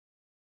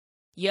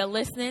You're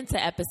listening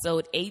to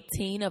episode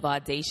 18 of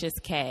Audacious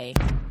K.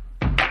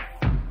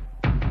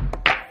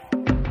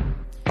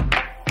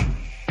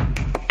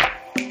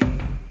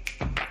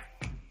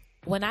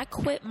 When I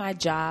quit my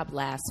job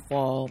last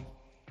fall,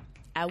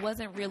 I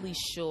wasn't really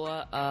sure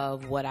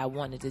of what I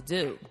wanted to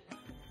do.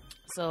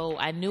 So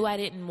I knew I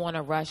didn't want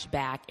to rush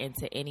back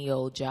into any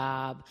old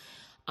job.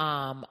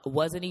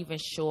 Wasn't even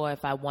sure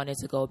if I wanted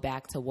to go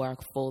back to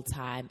work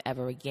full-time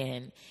ever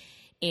again.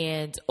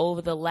 And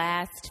over the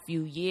last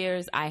few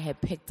years, I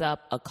had picked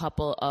up a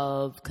couple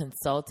of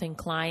consulting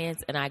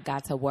clients and I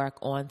got to work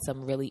on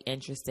some really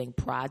interesting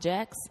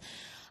projects.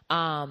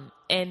 And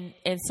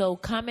so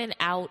coming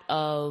out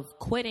of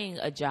quitting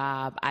a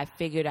job, I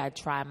figured I'd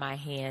try my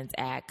hands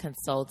at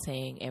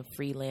consulting and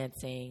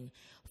freelancing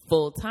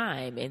full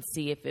time and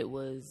see if it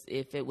was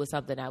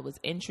something I was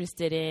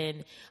interested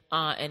in,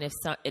 and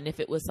if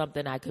it was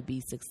something I could be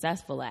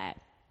successful at.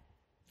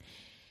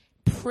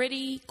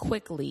 Pretty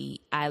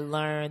quickly, I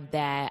learned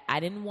that I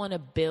didn't want to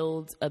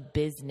build a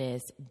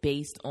business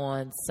based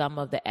on some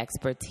of the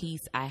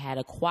expertise I had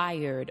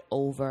acquired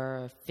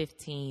over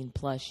 15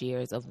 plus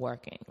years of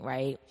working,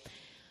 right?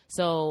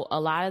 So a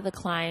lot of the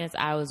clients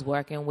I was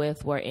working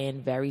with were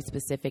in very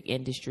specific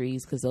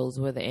industries because those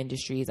were the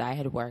industries I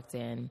had worked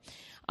in.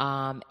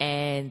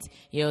 And,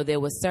 there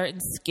were certain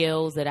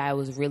skills that I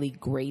was really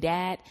great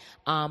at,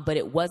 but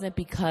it wasn't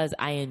because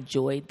I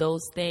enjoyed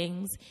those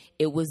things.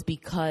 It was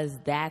because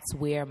that's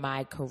where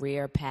my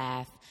career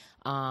path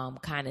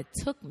kind of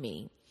took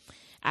me.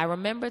 I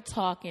remember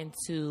talking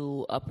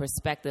to a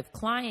prospective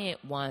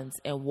client once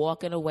and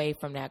walking away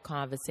from that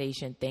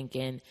conversation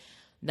thinking,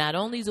 not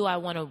only do I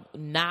want to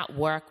not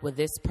work with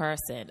this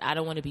person, I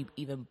don't want to be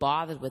even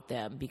bothered with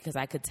them because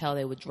I could tell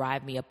they would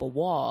drive me up a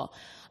wall.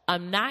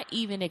 I'm not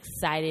even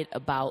excited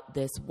about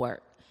this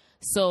work.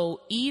 So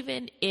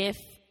even if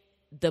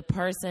the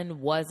person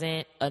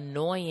wasn't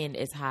annoying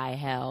as high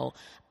hell,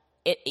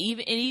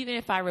 even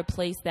if I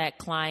replaced that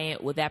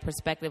client with that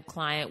prospective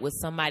client with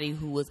somebody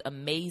who was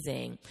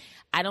amazing,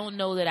 I don't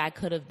know that I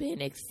could have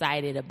been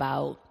excited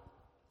about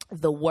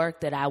the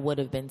work that I would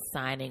have been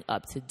signing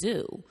up to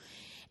do.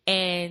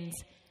 And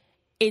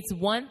it's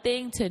one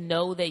thing to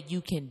know that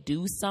you can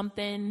do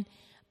something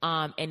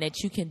and that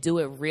you can do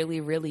it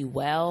really, really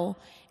well.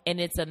 And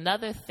it's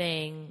another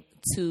thing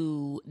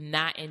to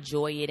not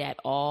enjoy it at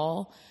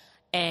all.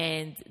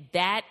 And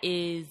that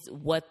is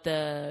what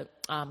the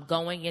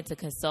going into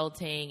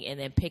consulting and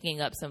then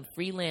picking up some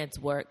freelance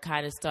work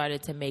kind of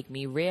started to make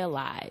me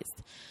realize.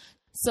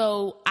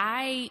 So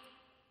I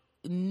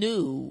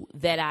knew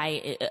that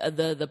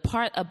the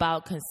part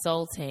about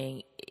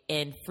consulting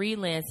and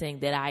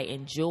freelancing that I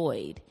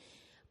enjoyed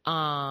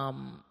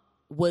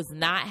was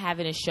not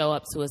having to show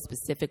up to a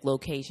specific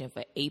location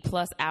for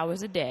 8+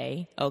 hours a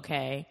day,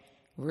 okay?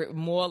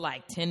 More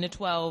like 10 to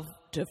 12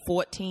 to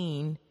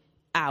 14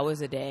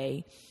 hours a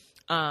day,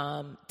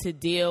 to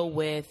deal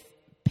with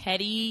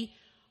petty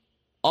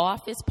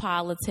office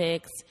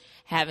politics,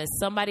 having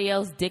somebody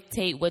else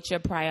dictate what your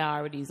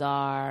priorities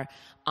are.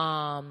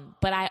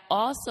 But I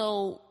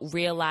also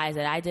realized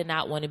that I did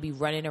not want to be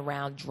running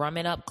around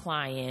drumming up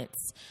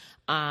clients,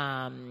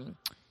 and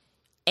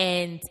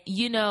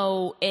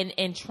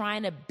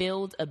trying to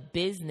build a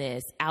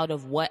business out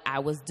of what I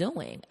was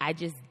doing. I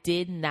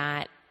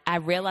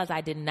realized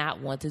I did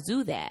not want to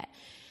do that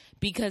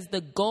because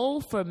the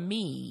goal for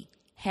me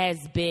has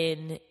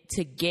been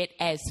to get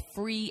as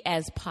free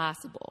as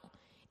possible.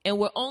 And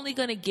we're only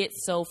going to get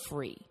so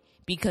free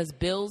because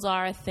bills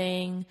are a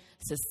thing,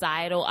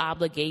 societal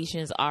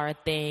obligations are a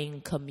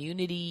thing,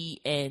 community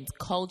and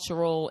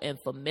cultural and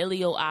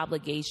familial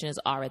obligations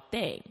are a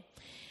thing.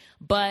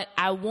 But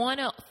I want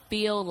to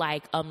feel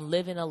like I'm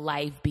living a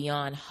life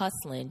beyond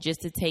hustling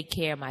just to take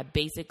care of my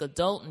basic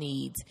adult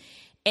needs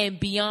and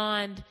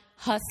beyond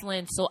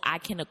hustling so I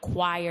can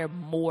acquire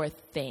more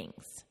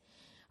things.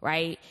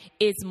 Right?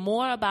 It's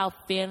more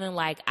about feeling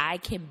like I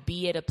can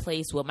be at a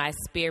place where my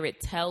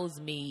spirit tells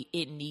me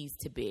it needs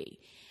to be.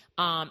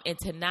 And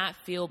to not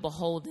feel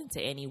beholden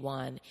to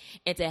anyone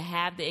and to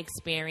have the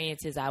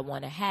experiences I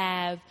want to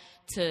have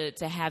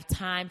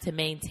time to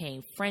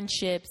maintain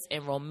friendships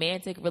and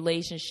romantic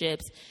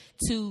relationships,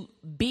 to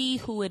be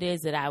who it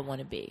is that I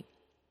want to be.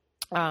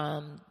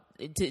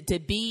 To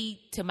be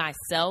to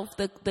myself,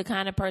 the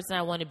kind of person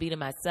I want to be to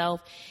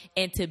myself,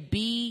 and to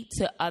be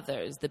to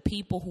others, the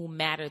people who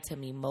matter to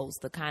me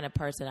most, the kind of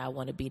person I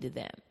want to be to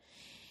them.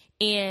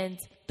 And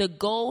the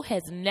goal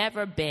has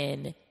never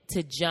been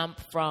to jump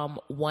from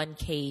one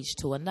cage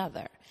to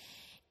another.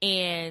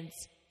 And,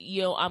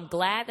 I'm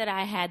glad that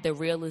I had the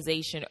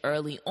realization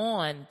early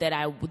on that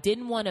I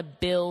didn't want to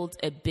build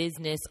a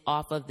business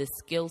off of the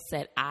skill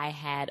set I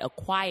had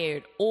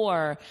acquired,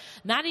 or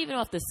not even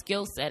off the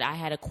skill set I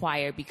had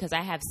acquired because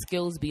I have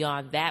skills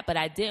beyond that, but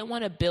I didn't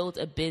want to build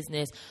a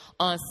business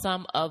on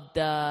some of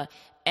the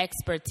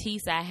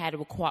expertise I had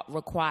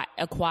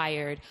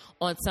acquired,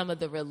 on some of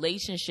the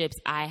relationships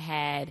I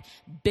had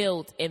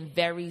built in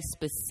very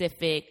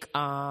specific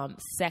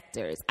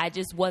sectors. I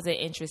just wasn't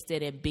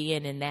interested in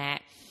being in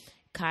that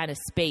kind of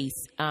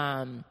space.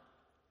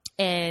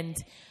 And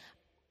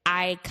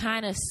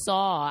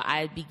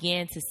I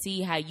began to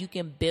see how you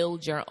can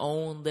build your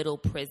own little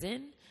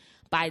prison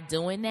by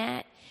doing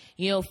that.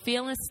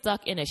 Feeling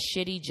stuck in a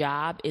shitty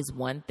job is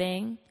one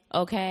thing.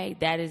 Okay.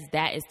 That is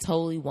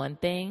totally one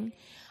thing.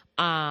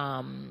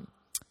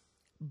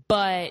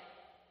 But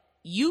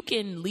you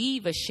can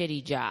leave a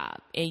shitty job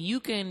and you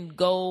can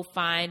go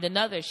find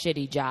another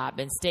shitty job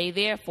and stay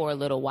there for a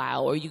little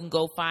while, or you can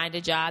go find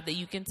a job that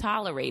you can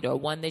tolerate or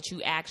one that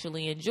you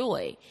actually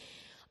enjoy.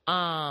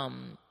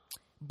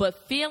 But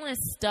feeling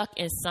stuck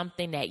in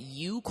something that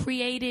you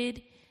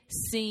created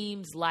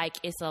seems like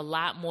it's a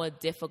lot more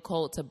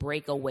difficult to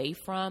break away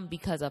from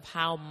because of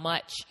how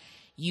much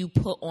you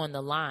put on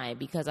the line,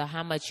 because of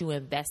how much you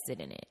invested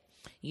in it.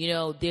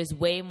 There's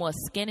way more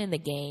skin in the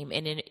game.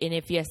 And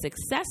if you're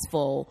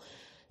successful,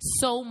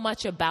 so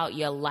much about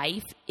your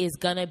life is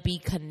going to be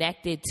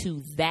connected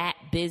to that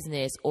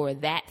business or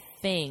that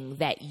thing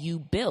that you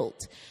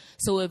built.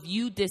 So if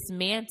you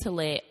dismantle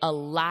it, a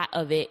lot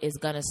of it is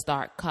going to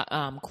start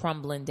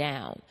crumbling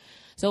down.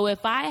 So if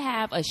I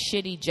have a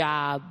shitty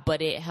job,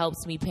 but it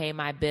helps me pay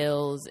my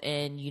bills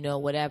and,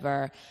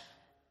 whatever,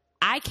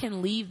 I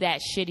can leave that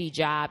shitty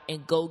job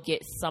and go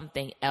get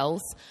something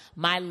else.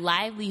 My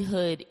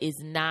livelihood is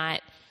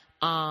not,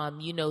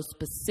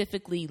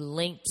 specifically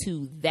linked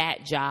to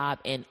that job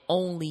and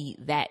only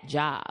that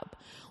job.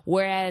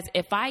 Whereas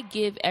if I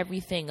give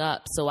everything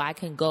up so I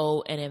can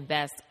go and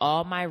invest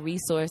all my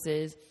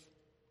resources,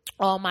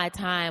 all my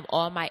time,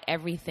 all my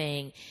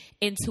everything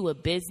into a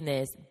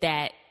business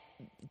that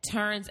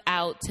turns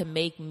out to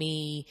make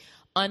me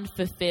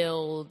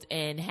unfulfilled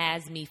and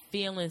has me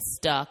feeling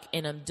stuck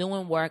and I'm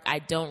doing work I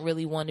don't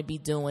really want to be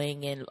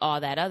doing and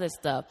all that other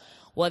stuff,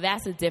 well,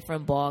 that's a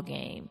different ball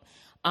game.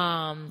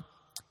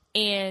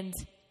 And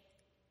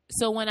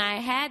so when I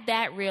had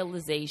that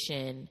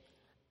realization,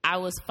 I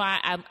was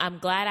fine. I'm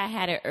glad I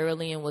had it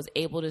early and was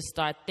able to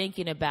start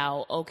thinking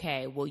about,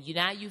 okay, well,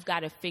 now you've got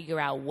to figure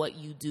out what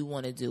you do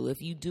want to do.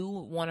 If you do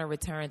want to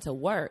return to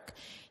work,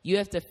 you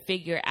have to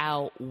figure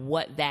out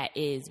what that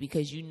is,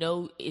 because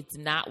it's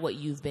not what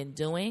you've been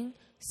doing.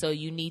 So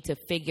you need to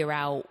figure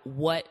out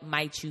what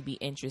might you be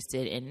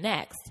interested in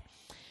next.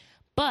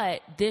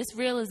 But this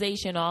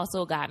realization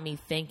also got me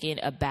thinking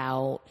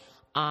about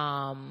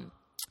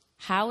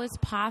how it's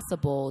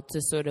possible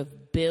to sort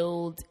of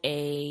build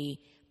a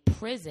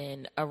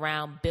prison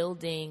around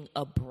building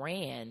a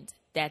brand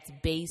that's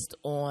based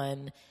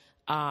on,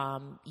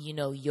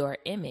 your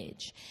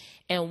image.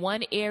 And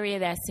one area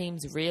that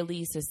seems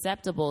really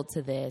susceptible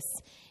to this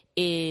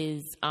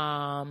is,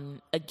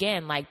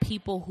 again, like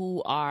people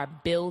who are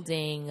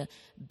building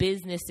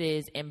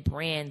businesses and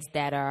brands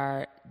that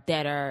are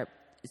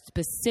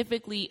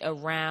specifically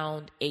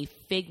around a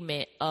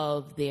figment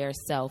of their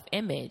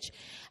self-image.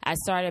 I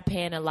started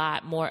paying a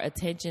lot more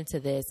attention to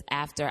this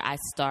after I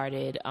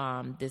started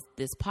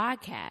this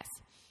podcast.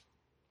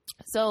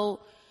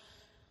 So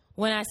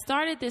when I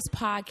started this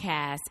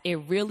podcast,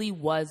 it really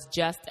was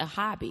just a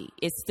hobby.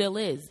 It still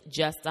is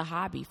just a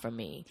hobby for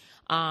me.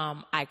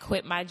 I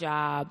quit my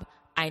job.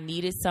 I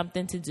needed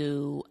something to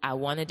do. I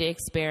wanted to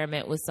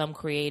experiment with some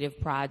creative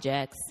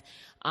projects.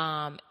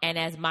 And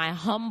as my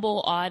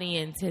humble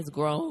audience has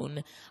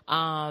grown,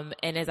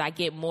 and as I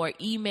get more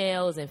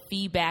emails and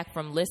feedback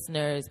from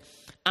listeners,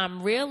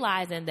 I'm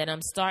realizing that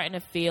I'm starting to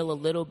feel a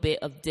little bit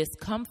of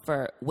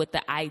discomfort with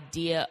the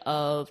idea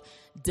of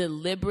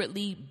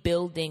deliberately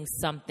building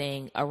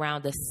something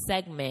around a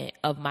segment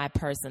of my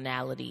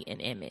personality and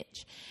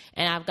image.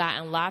 And I've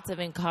gotten lots of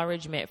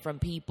encouragement from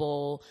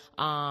people,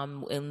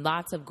 and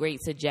lots of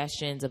great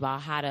suggestions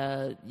about how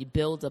to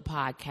build a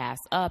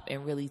podcast up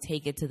and really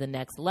take it to the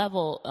next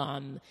level.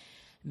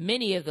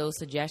 Many of those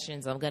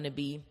suggestions I'm going to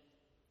be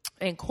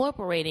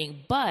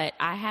incorporating, but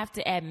I have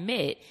to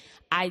admit,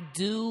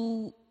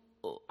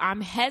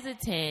 I'm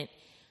hesitant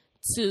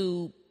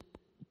to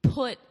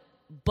put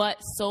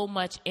so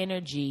much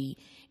energy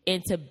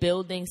into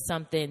building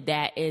something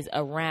that is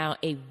around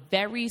a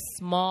very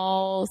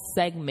small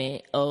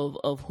segment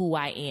of who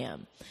I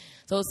am.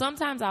 So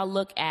sometimes I'll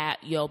look at,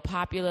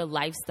 popular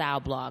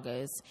lifestyle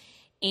bloggers,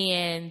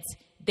 and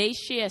they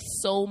share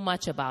so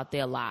much about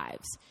their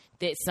lives.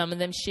 That some of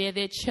them share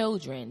their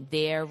children,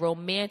 their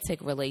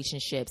romantic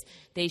relationships.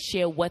 They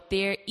share what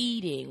they're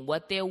eating,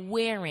 what they're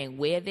wearing,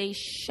 where they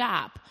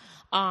shop.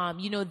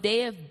 They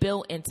have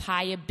built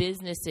entire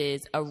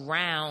businesses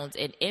around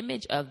an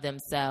image of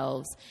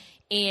themselves.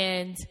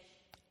 And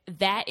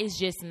that is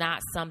just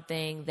not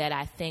something that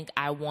I think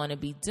I want to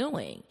be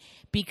doing,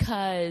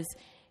 because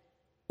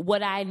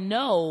what I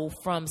know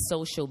from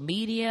social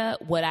media,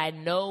 what I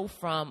know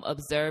from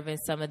observing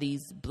some of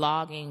these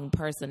blogging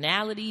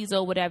personalities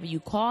or whatever you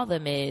call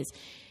them, is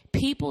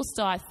people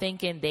start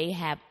thinking they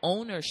have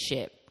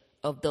ownership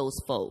of those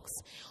folks,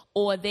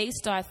 or they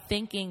start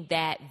thinking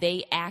that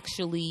they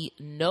actually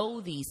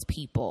know these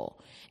people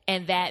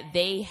and that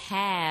they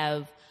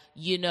have,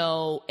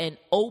 an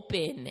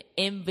open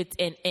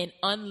an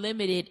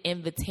unlimited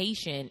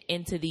invitation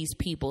into these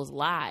people's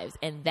lives.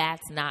 And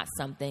that's not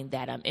something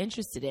that I'm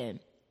interested in.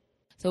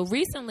 So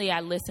recently I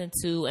listened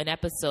to an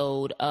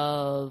episode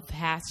of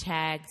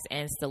Hashtags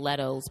and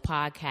Stilettos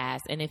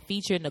podcast, and it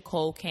featured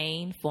Nicole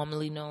Kane,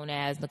 formerly known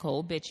as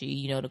Nicole Bitchie,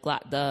 you know,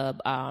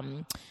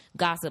 the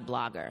gossip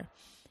blogger.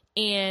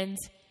 And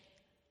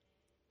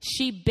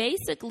she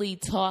basically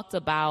talked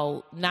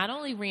about not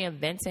only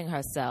reinventing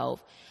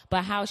herself,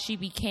 but how she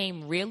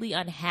became really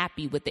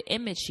unhappy with the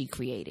image she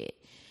created.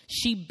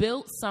 She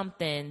built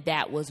something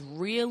that was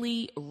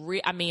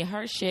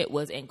her shit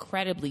was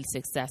incredibly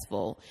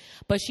successful,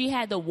 but she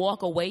had to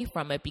walk away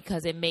from it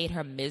because it made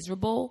her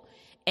miserable.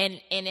 And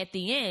at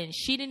the end,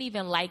 she didn't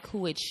even like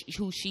who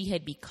she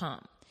had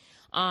become.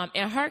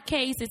 In her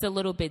case, it's a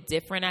little bit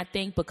different, I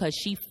think, because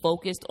she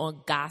focused on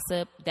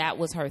gossip. That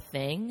was her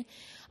thing.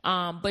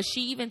 But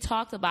she even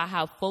talked about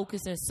how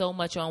focusing so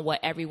much on what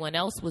everyone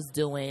else was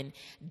doing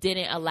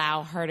didn't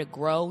allow her to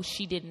grow.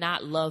 She did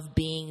not love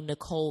being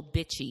Nicole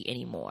Bitchie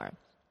anymore.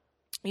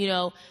 You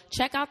know,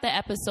 check out the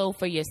episode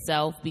for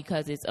yourself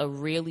because it's a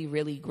really,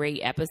 really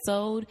great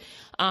episode.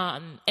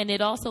 And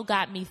it also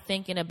got me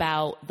thinking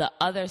about the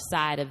other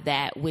side of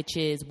that, which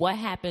is what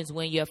happens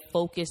when you're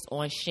focused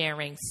on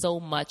sharing so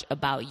much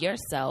about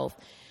yourself.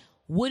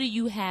 What do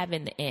you have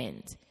in the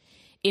end?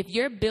 If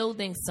you're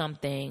building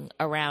something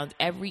around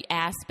every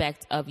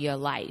aspect of your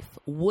life,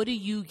 what do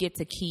you get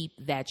to keep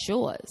that's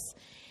yours?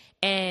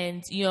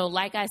 And, you know,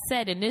 like I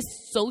said, in this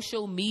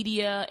social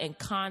media and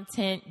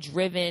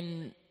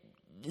content-driven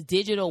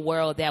digital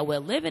world that we're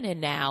living in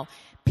now,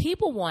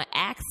 people want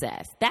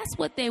access. That's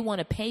what they want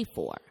to pay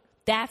for.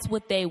 That's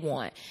what they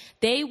want.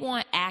 They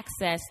want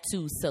access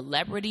to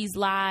celebrities'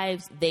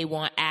 lives. They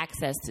want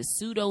access to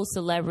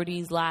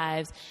pseudo-celebrities'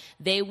 lives.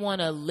 They want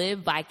to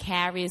live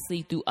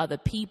vicariously through other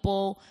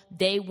people.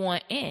 They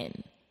want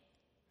in.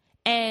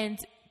 And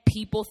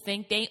people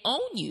think they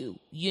own you.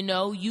 You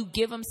know, you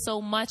give them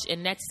so much,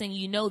 and next thing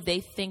you know,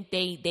 they think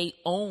they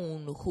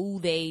own who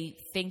they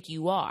think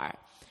you are.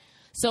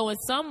 So in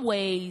some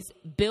ways,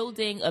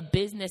 building a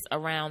business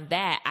around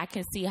that, I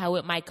can see how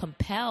it might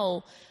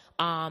compel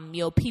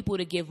people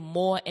to give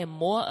more and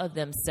more of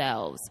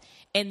themselves.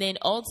 And then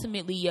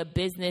ultimately your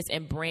business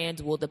and brand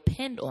will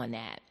depend on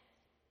that.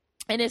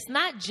 And it's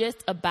not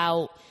just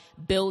about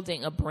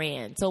building a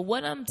brand. So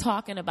what I'm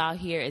talking about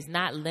here is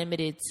not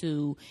limited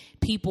to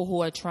people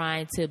who are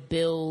trying to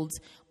build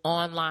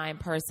online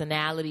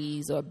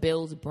personalities or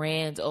build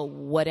brands or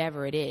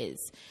whatever it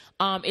is.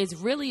 It's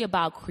really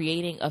about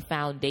creating a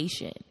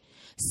foundation.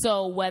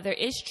 So whether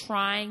it's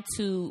trying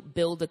to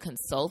build a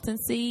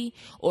consultancy,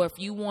 or if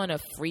you want to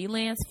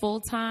freelance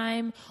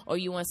full-time, or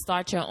you want to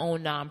start your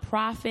own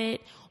nonprofit,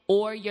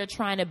 or you're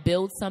trying to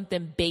build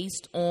something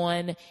based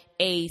on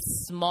a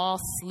small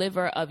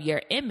sliver of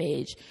your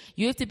image,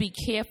 you have to be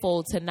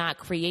careful to not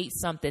create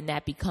something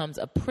that becomes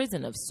a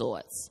prison of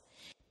sorts.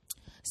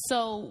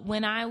 So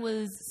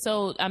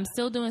I'm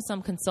still doing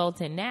some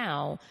consulting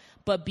now,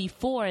 but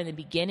before, in the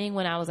beginning,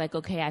 when I was like,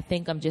 okay, I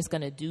think I'm just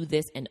going to do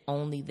this and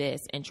only this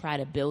and try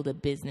to build a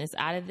business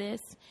out of this,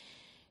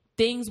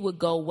 things would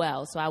go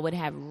well. So I would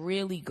have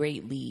really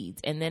great leads,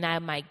 and then I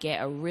might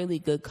get a really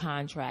good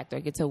contract or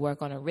get to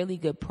work on a really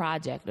good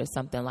project or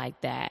something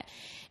like that.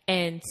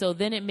 And so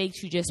then it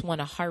makes you just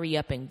want to hurry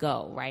up and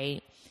go,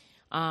 right?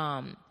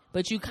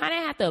 But you kind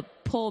of have to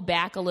pull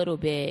back a little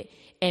bit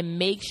and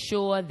make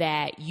sure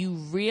that you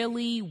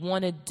really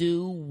want to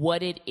do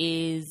what it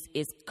is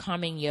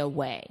coming your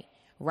way,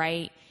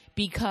 right?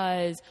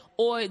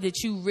 Or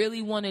that you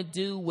really want to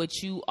do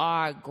what you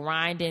are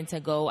grinding to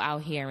go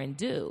out here and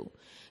do.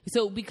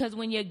 So because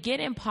when you're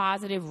getting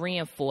positive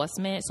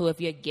reinforcement, so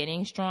if you're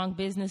getting strong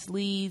business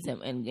leads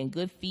and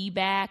good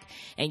feedback,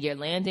 and you're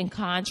landing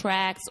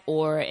contracts,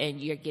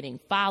 and you're getting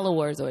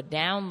followers or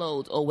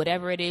downloads or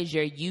whatever it is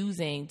you're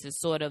using to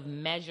sort of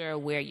measure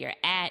where you're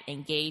at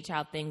and gauge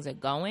how things are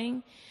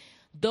going,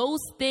 those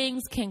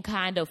things can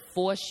kind of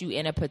force you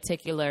in a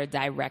particular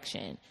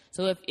direction.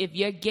 So if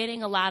you're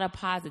getting a lot of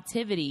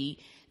positivity,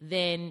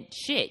 then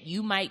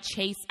you might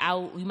seek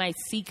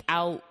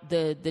out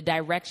the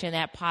direction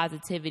that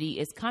positivity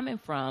is coming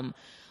from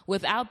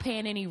without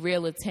paying any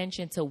real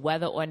attention to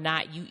whether or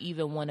not you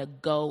even want to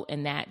go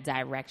in that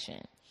direction.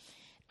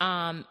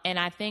 And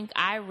I think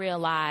I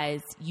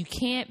realized you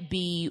can't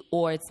be,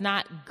 or it's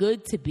not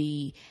good to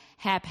be,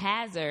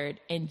 haphazard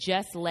and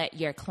just let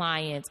your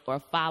clients or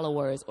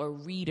followers or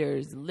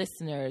readers,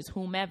 listeners,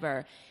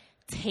 whomever,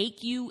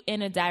 take you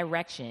in a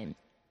direction.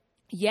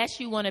 Yes,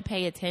 you want to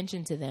pay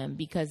attention to them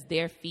because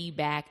their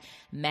feedback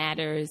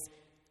matters.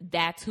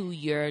 That's who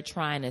you're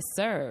trying to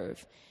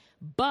serve.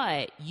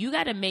 But you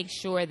got to make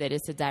sure that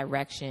it's a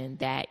direction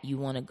that you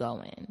want to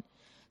go in.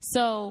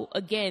 So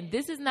again,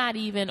 this is not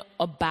even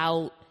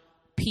about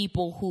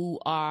people who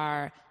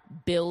are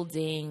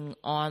building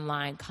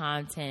online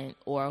content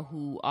or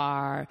who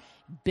are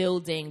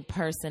building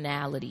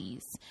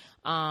personalities,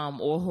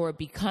 or who are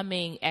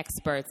becoming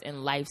experts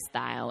in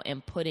lifestyle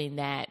and putting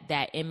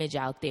that image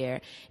out there.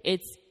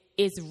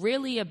 It's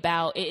really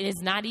about, it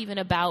is not even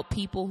about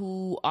people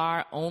who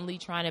are only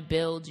trying to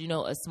build,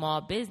 a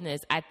small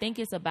business. I think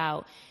it's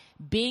about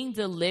being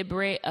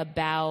deliberate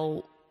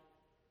about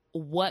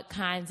what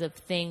kinds of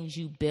things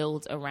you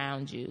build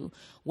around you,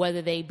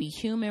 whether they be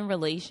human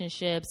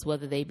relationships,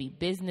 whether they be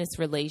business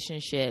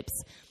relationships.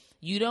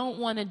 You don't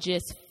want to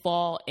just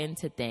fall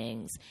into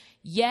things.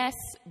 Yes,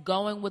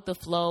 going with the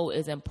flow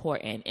is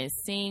important, and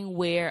seeing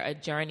where a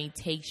journey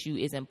takes you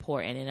is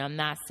important. And I'm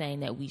not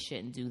saying that we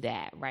shouldn't do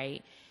that,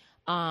 right?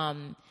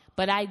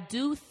 But I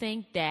do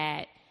think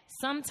that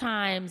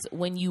sometimes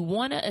when you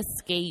want to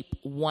escape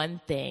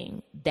one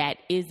thing that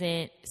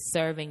isn't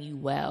serving you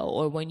well,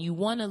 or when you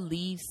want to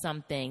leave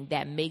something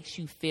that makes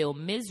you feel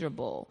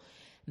miserable,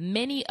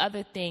 many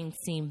other things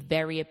seem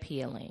very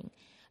appealing.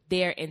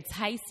 They're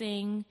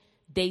enticing.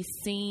 They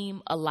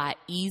seem a lot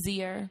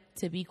easier,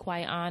 to be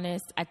quite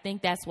honest. I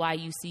think that's why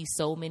you see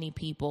so many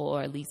people,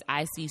 or at least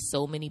I see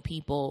so many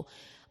people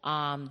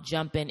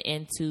jumping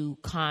into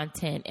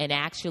content and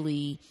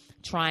actually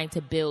trying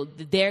to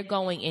build. They're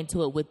going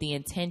into it with the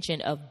intention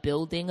of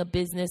building a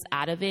business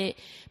out of it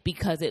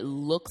because it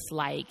looks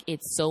like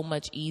it's so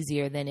much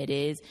easier than it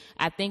is.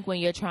 I think when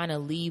you're trying to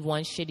leave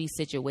one shitty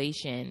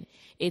situation,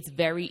 it's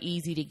very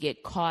easy to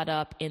get caught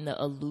up in the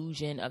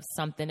illusion of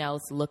something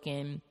else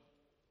looking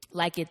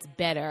like it's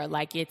better,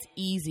 like it's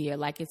easier,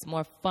 like it's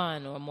more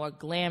fun or more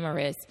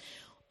glamorous,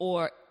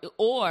 or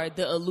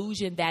the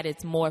illusion that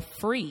it's more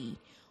free,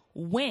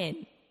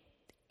 when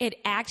it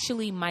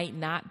actually might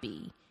not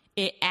be.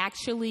 It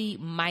actually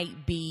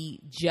might be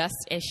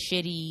just as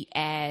shitty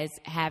as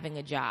having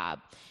a job.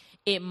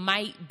 It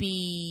might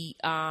be,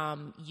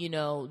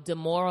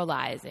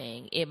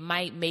 demoralizing. It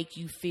might make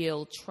you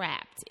feel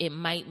trapped. It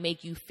might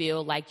make you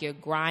feel like you're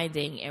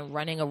grinding and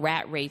running a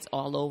rat race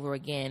all over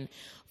again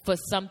for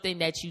something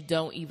that you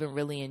don't even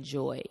really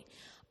enjoy.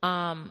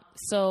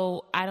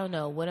 So I don't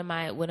know. What am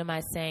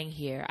I saying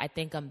here? I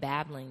think I'm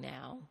babbling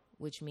now,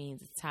 which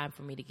means it's time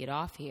for me to get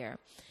off here.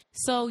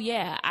 So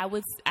yeah,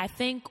 I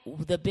think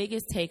the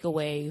biggest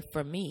takeaway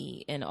for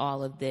me in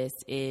all of this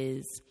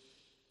is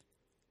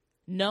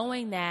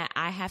knowing that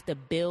I have to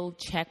build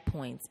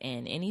checkpoints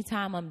in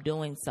anytime I'm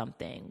doing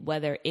something,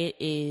 whether it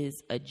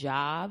is a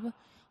job,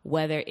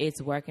 whether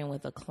it's working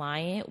with a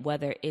client,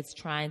 whether it's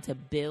trying to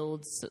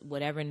build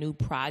whatever new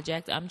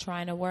project I'm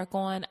trying to work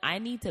on. I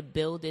need to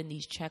build in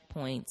these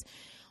checkpoints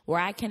where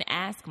I can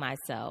ask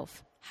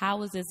myself,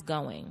 how is this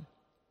going?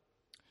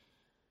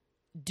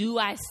 Do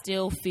I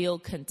still feel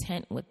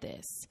content with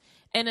this?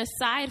 And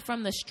aside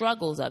from the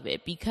struggles of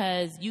it,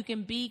 because you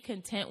can be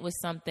content with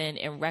something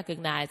and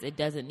recognize it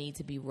doesn't need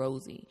to be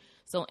rosy.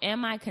 So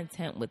am I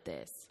content with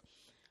this?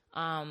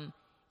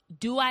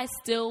 Do I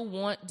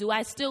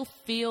still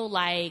feel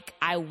like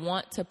I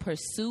want to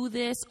pursue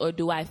this, or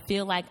do I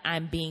feel like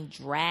I'm being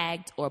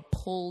dragged or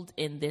pulled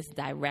in this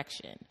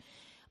direction?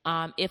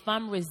 If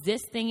I'm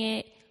resisting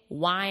it,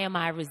 why am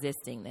I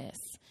resisting this?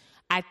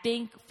 I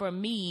think for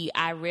me,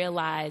 I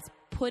realize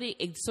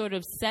sort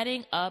of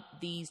setting up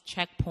these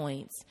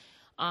checkpoints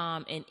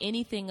in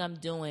anything I'm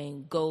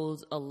doing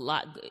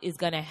is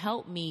going to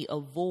help me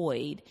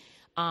avoid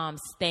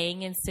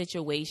staying in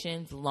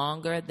situations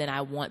longer than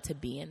I want to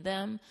be in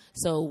them.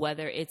 So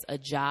whether it's a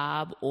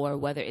job, or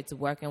whether it's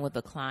working with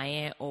a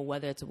client, or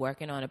whether it's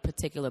working on a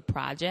particular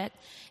project,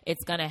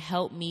 it's going to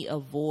help me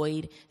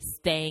avoid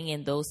staying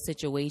in those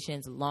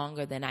situations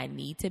longer than I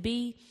need to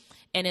be.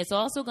 And it's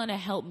also going to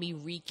help me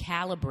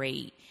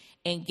recalibrate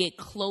and get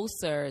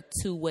closer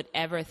to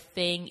whatever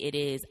thing it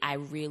is I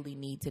really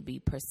need to be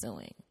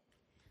pursuing.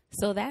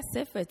 So that's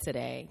it for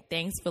today.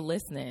 Thanks for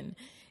listening.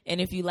 And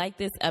if you like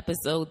this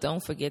episode,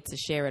 don't forget to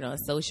share it on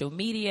social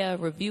media,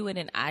 review it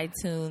in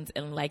iTunes,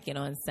 and like it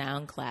on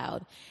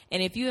SoundCloud.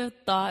 And if you have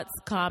thoughts,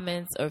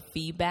 comments, or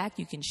feedback,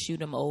 you can shoot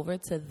them over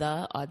to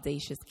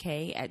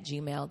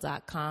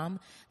theaudaciouskay@gmail.com.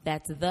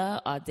 That's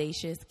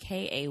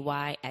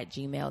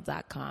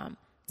theaudaciouskay@gmail.com.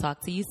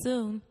 Talk to you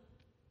soon.